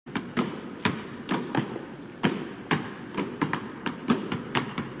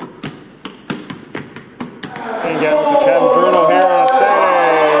again with the Chatham Journal here on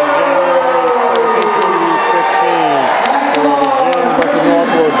Saturday, January 17, 2015. For the Galin versus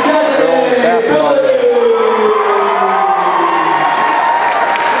Northwood girls basketball game.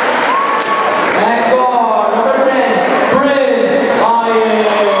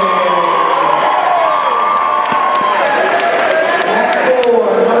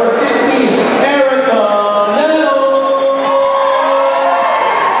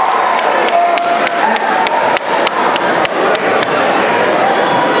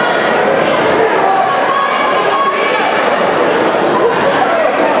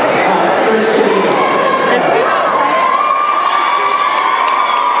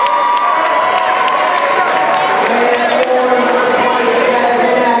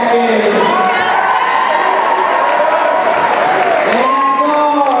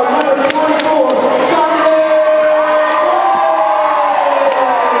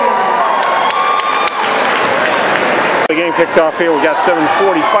 The game kicked off here. We got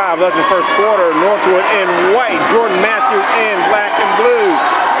 7:45 left in the first quarter. Northwood in white, Jordan Matthews in black and blue.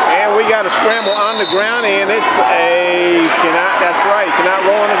 And we got a scramble on the ground, and it's a, that's right, cannot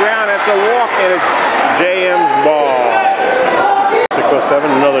roll on the ground. That's a walk, and it's JM's ball. 6:07,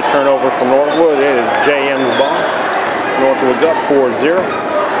 another turnover from Northwood. It is JM's ball. Northwood's up 4-0.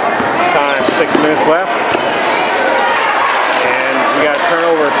 Time 6 minutes left. And we got a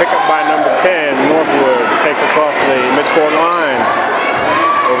turnover, pick up by number 10, Northwood. Takes across the midcourt line,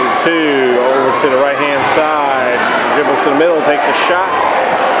 over to the right-hand side, dribbles to the middle, takes a shot,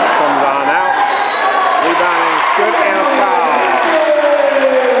 comes on out, rebounding, good, and a foul.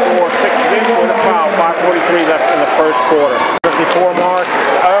 4-6 with a foul, 5:43 left in the first quarter. 54 mark,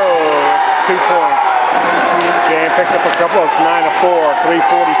 2 points. Jam picks up a couple, it's 9-4,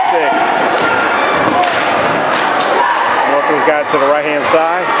 3:46. Northwood's got it to the right-hand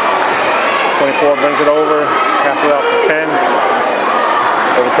side. 24 brings it over, passes it off to 10,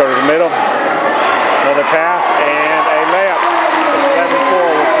 over to the middle, another pass, and a layup. 11-4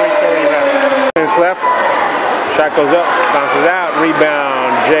 with 3:30 left. Minutes left, shot goes up, bounces out,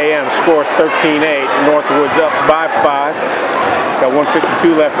 rebound, JM scores 13-8, Northwood's up by 5. Got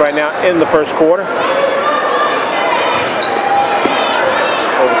 1:52 left right now in the first quarter.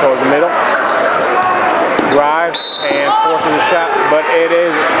 Over toward the middle, drives and forces a shot, but it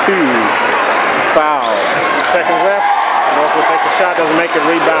is 2. Foul. 2 seconds left. Northwood takes a shot, doesn't make it.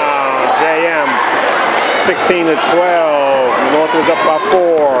 Rebound. JM 16-12. Northwood's up by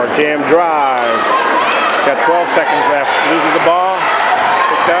 4. JM drives. Got 12 seconds left. Loses the ball.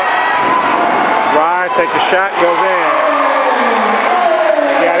 Picked up. Drives. Takes a shot. Goes in.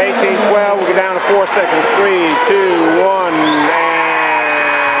 We got 18-12. We get down to 4 seconds. 3, 2, 1,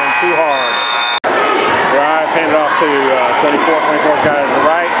 and too hard. Drives. Hand it off to 24. 24's got it to the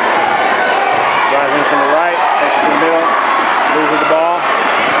right. Drives in from the right, takes it to the middle, loses the ball.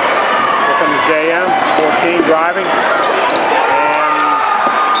 Here comes JM, 14 driving, and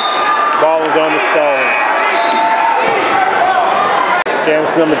ball is on the stall.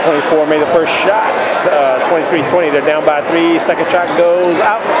 JM's number 24 made the first shot, 23-20. They're down by 3. Second shot goes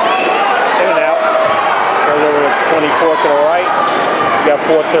out, in and out. Goes over to 24 to the right. We got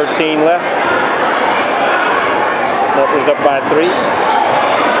 4:13 left. Northwood's up by 3.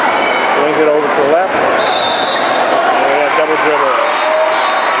 Brings it over to the left. And we got double dribble.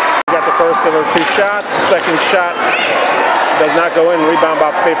 We got the first of her 2 shots. Second shot does not go in. Rebound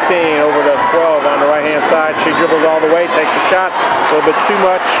by 15 over to 12 on the right-hand side. She dribbles all the way, takes the shot. A little bit too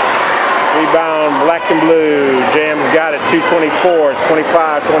much. Rebound, black and blue. Jam's got it. 2:24. It's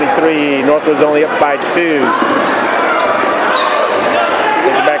 25-23. Northwood's only up by 2.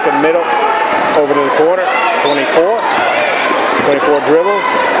 Takes it back to the middle. Over to the corner. 24. 24 dribbles.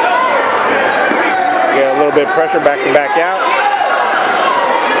 Get a little bit of pressure, back to back out.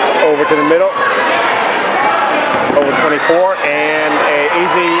 Over to the middle. Over 24, and an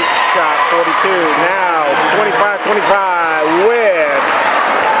easy shot, 42. Now, 25-25 with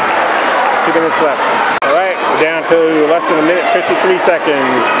 2 minutes left. All right, we're down to less than a minute, 53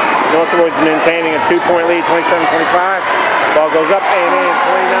 seconds. Northwood's maintaining a 2-point lead, 27-25. Ball goes up and in,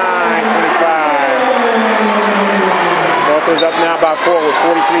 29-25. Northwood's up now by 4 with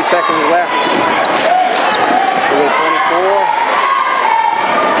 43 seconds left. 24.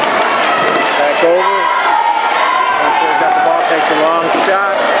 Back over. 24's got the ball, takes a long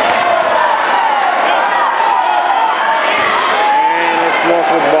shot. And it's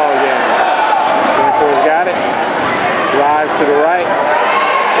Northwood's ball again. 24's got it. Drives to the right.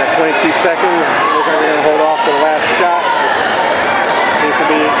 Got 22 seconds. Looks like we're going to hold off to the last shot. Seems to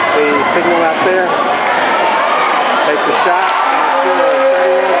be the signal out there. Takes the shot.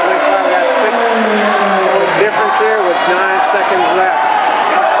 31-25. We got 6 difference seconds left.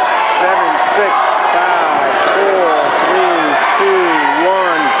 7, 6, 5, 4, 3, 2,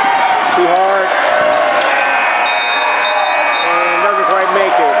 1. Too hard. And doesn't quite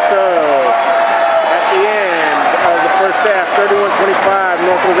make it. So, at the end of the first half, 31-25,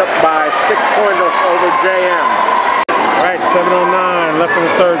 Northwood's up by 6 points over JM. Alright, 7:09 left in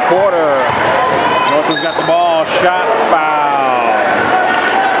the third quarter. Northwood's got the ball, shot, foul.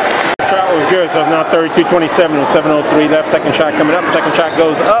 Shot was good, so it's now 32-27 with 7:03 left. Second shot coming up, second shot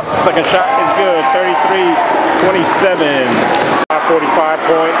goes up, second shot is good, 33-27. 5:45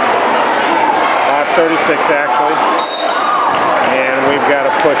 point, 5:36 actually. And we've got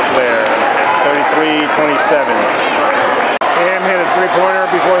a push there, 33-27. Cam hit a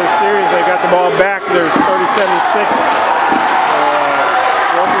three-pointer before the series. They got the ball back. There's 37-6.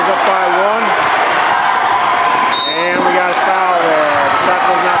 Northwood's up by 1. And we got a foul there. The shot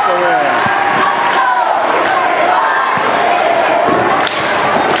does not go in.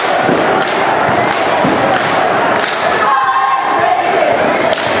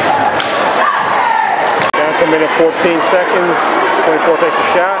 Down to a minute 14 seconds. 24 takes a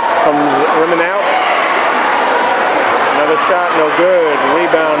shot. Comes rimming out. Another shot, no good.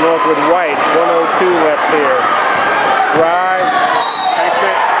 Rebound, Northwood White. 1:02 left here. Drive. Takes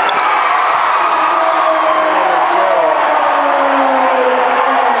it.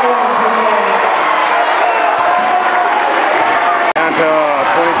 Down to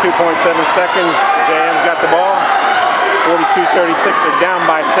 22.7 seconds. JM's got the ball. 42-36. They're down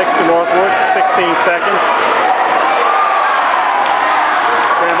by 6 to Northwood. 16 seconds.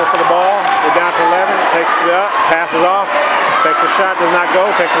 Scramble for the ball. We're down to 11. Takes it up. Passes off. Takes a shot. Does not go.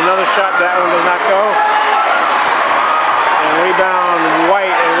 Takes another shot. That one does not go. And rebound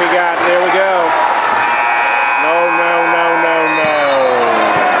White. And we got, there we go. No, no, no, no, no.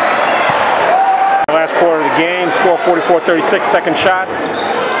 Last quarter of the game. Score 44-36. Second shot.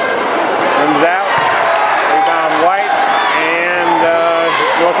 Rims out. Rebound White. And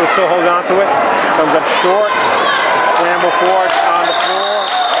Northwood still holds on to it. Comes up short. Scramble for it on the floor.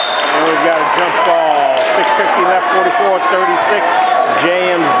 And we've got a jump ball. 6:50 left, 44-36.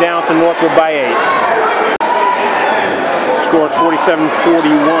 JM's down to Northwood by 8. Score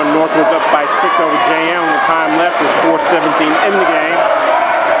 47-41. Northwood's up by 6 over JM. The time left is 4:17 in the game.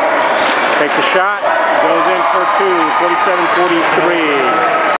 Takes a shot. Goes in for 2. 47-43.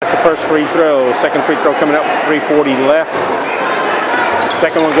 That's the first free throw. Second free throw coming up. 3:40 left.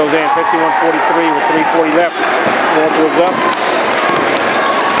 Second one goes in. 51-43 with 3:40 left. Northwood's up.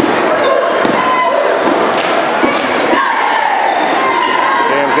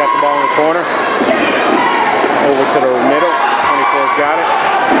 Got the ball in the corner. Over to the middle. 24's got it.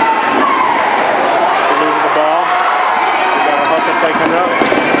 They're losing the ball. We got a hustle play coming up.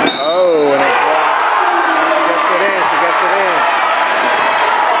 Oh, and it's she gets it in. She gets it in.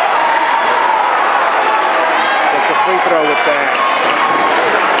 It's a free throw with that.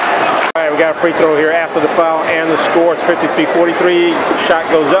 Alright, we got a free throw here after the foul and the score. It's 53-43.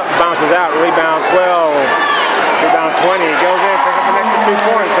 Shot goes up, bounces out. Rebound 12. Rebound 20. Goes in. Pick up an extra 2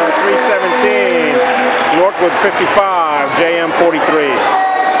 points. 3:17. Northwood 55. JM 43.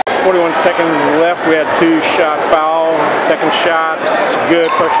 41 seconds left. We had 2-shot foul. Second shot good.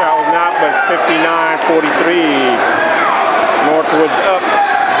 First shot was not, but 59-43. Northwood's up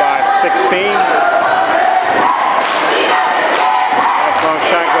by 16. Nice long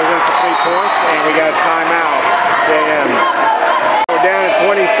shot goes in for 3 points, and we got a timeout. JM. We're down to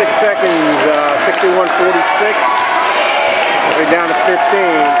 26 seconds. 61-46. We're down to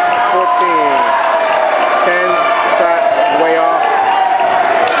 15, 14, 10, shot way off.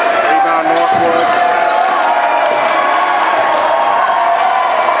 Rebound Northwood.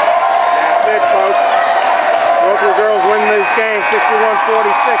 That's it, folks. Northwood girls win this game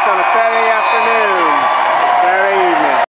 61-46 on a Saturday afternoon.